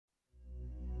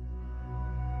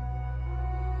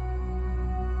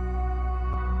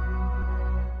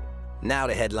Now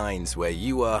the headlines where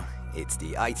you are. It's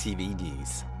the ITV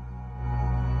News.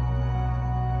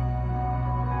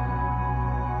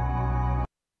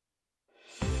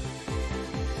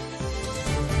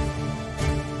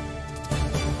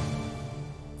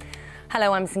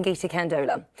 Hello, I'm Sangeeta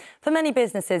Kandola. For many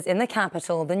businesses in the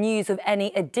capital, the news of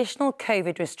any additional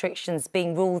COVID restrictions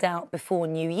being ruled out before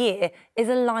New Year is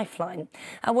a lifeline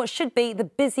at what should be the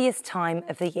busiest time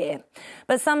of the year.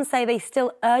 But some say they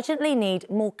still urgently need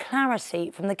more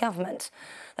clarity from the government.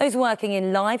 Those working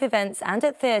in live events and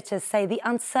at theatres say the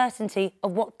uncertainty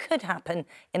of what could happen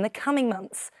in the coming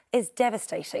months is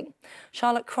devastating.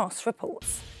 Charlotte Cross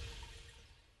reports.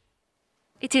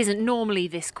 It isn't normally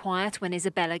this quiet when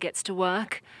Isabella gets to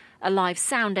work. A live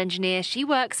sound engineer, she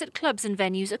works at clubs and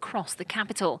venues across the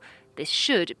capital. This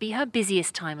should be her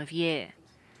busiest time of year.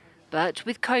 But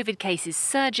with COVID cases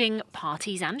surging,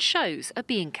 parties and shows are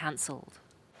being cancelled.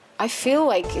 I feel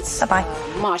like it's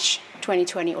March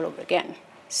 2020 all over again.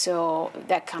 So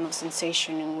that kind of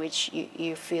sensation in which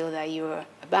you feel that you're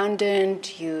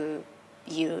abandoned, you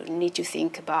need to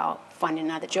think about finding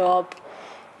another job.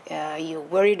 You're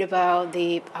worried about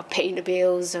paying the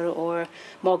bills or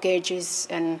mortgages,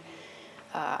 and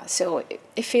so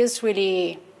it feels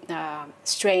really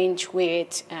strange,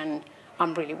 weird, and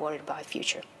I'm really worried about the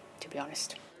future, to be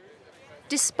honest.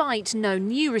 Despite no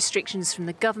new restrictions from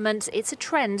the government, it's a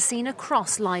trend seen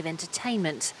across live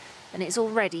entertainment, and it's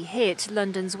already hit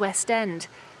London's West End.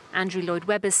 Andrew Lloyd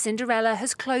Webber's Cinderella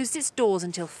has closed its doors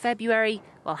until February,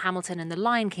 while Hamilton and The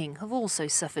Lion King have also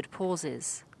suffered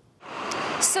pauses.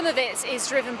 Some of it is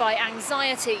driven by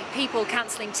anxiety, people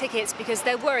cancelling tickets because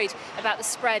they're worried about the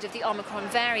spread of the Omicron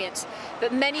variant.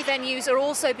 But many venues are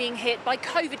also being hit by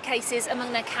COVID cases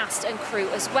among their cast and crew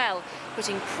as well,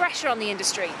 putting pressure on the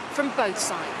industry from both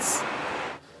sides.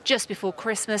 Just before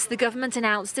Christmas, the government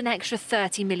announced an extra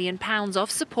 £30 million of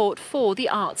support for the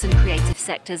arts and creative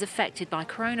sectors affected by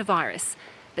coronavirus.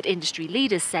 But industry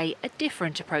leaders say a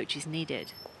different approach is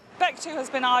needed. Factual has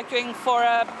been arguing for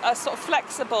a sort of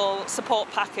flexible support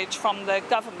package from the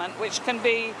government, which can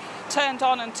be turned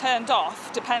on and turned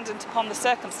off dependent upon the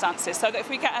circumstances, so that if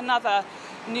we get another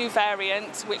new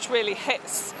variant which really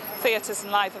hits theatres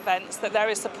and live events, that there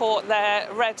is support there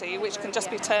ready which can just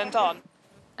be turned on.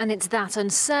 And it's that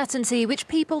uncertainty which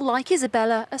people like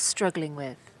Isabella are struggling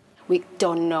with. We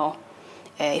don't know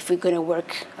if we're going to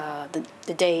work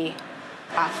the day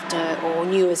after or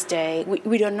New Year's Day.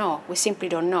 We don't know. We simply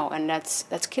don't know, and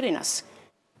that's killing us.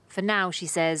 For now, she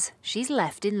says, she's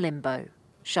left in limbo.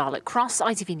 Charlotte Cross,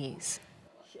 ITV News.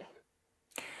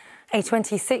 A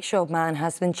 26-year-old man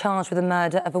has been charged with the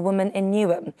murder of a woman in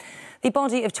Newham. The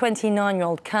body of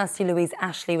 29-year-old Kirsty Louise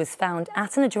Ashley was found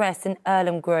at an address in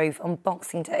Earlham Grove on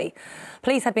Boxing Day.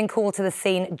 Police had been called to the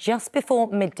scene just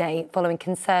before midday following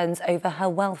concerns over her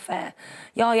welfare.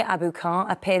 Yahya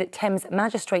Abukar appeared at Thames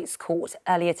Magistrates Court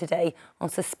earlier today on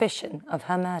suspicion of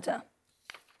her murder.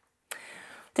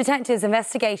 Detectives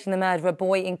investigating the murder of a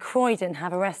boy in Croydon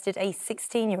have arrested a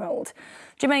 16-year-old.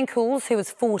 Jermaine Cools, who was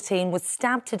 14, was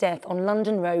stabbed to death on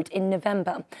London Road in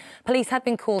November. Police had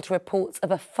been called to reports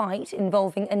of a fight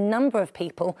involving a number of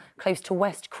people close to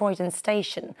West Croydon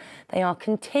Station. They are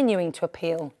continuing to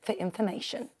appeal for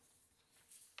information.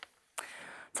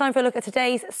 Time for a look at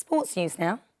today's sports news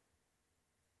now.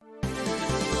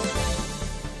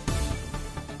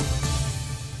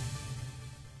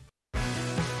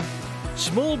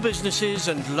 Small businesses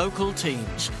and local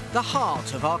teams, the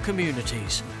heart of our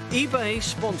communities. eBay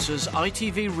sponsors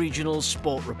ITV Regional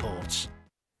Sport Reports.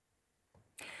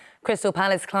 Crystal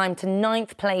Palace climbed to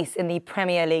 9th place in the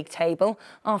Premier League table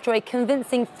after a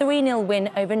convincing 3-0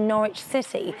 win over Norwich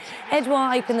City.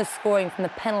 Edouard opened the scoring from the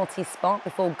penalty spot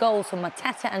before goals from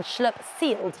Mateta and Schlupp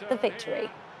sealed the victory.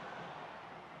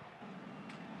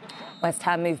 West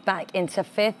Ham moved back into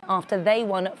 5th after they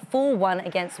won 4-1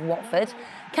 against Watford.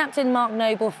 Captain Mark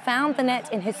Noble found the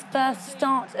net in his first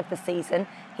start of the season.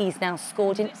 He's now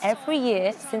scored in every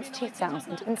year since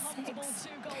 2006.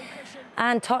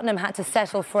 And Tottenham had to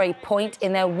settle for a point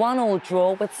in their 1-1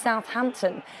 draw with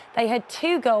Southampton. They had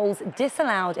 2 goals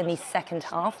disallowed in the second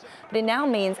half, but it now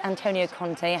means Antonio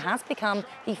Conte has become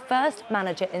the first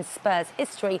manager in Spurs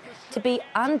history to be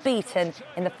unbeaten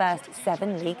in the first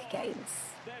 7 league games.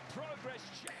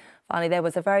 Finally, there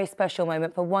was a very special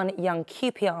moment for one young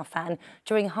QPR fan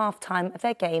during half-time of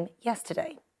their game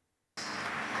yesterday.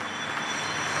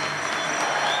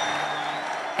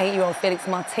 8-year-old Felix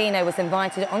Martino was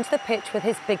invited onto the pitch with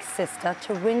his big sister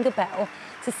to ring a bell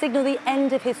to signal the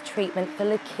end of his treatment for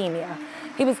leukemia.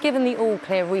 He was given the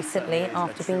all-clear recently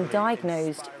after being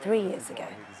diagnosed 3 years ago.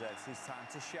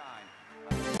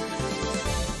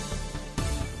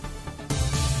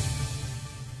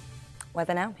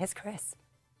 Weather now, here's Chris.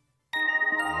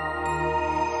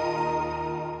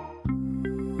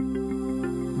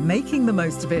 Making the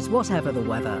most of it, whatever the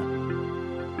weather.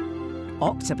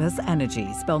 Octopus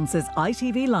Energy sponsors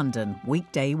ITV London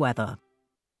weekday weather.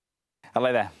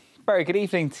 Hello there. Very good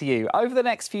evening to you. Over the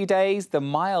next few days, the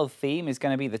mild theme is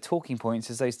going to be the talking points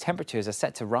as those temperatures are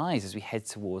set to rise as we head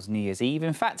towards New Year's Eve.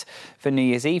 In fact, for New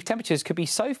Year's Eve, temperatures could be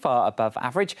so far above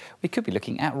average, we could be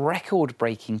looking at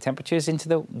record-breaking temperatures into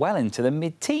the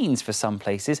mid-teens for some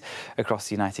places across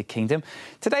the United Kingdom.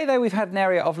 Today, though, we've had an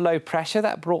area of low pressure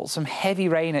that brought some heavy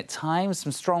rain at times,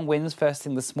 some strong winds first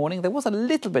thing this morning. There was a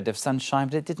little bit of sunshine,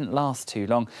 but it didn't last too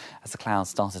long as the clouds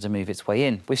started to move its way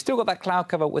in. We've still got that cloud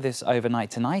cover with us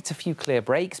overnight tonight. A few clear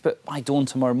breaks, but by dawn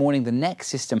tomorrow morning, the next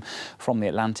system from the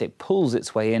Atlantic pulls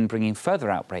its way in, bringing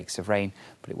further outbreaks of rain,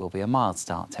 but it will be a mild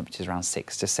start, temperatures around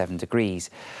 6 to 7 degrees.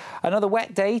 Another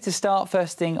wet day to start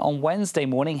first thing on Wednesday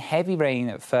morning. Heavy rain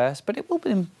at first, but it will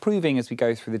be improving as we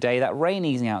go through the day. That rain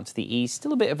easing out to the east,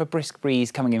 still a bit of a brisk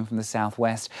breeze coming in from the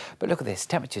southwest. But look at this,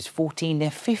 temperatures 14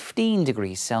 near 15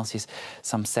 degrees Celsius,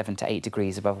 some 7 to 8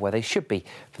 degrees above where they should be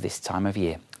for this time of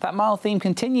year. That mild theme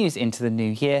continues into the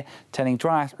new year, turning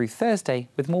drier through Thursday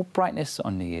with more brightness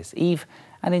on New Year's Eve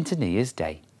and into New Year's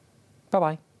Day.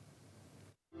 Bye-bye.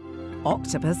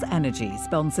 Octopus Energy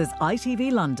sponsors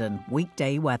ITV London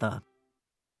weekday weather.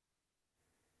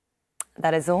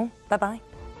 That is all. Bye-bye.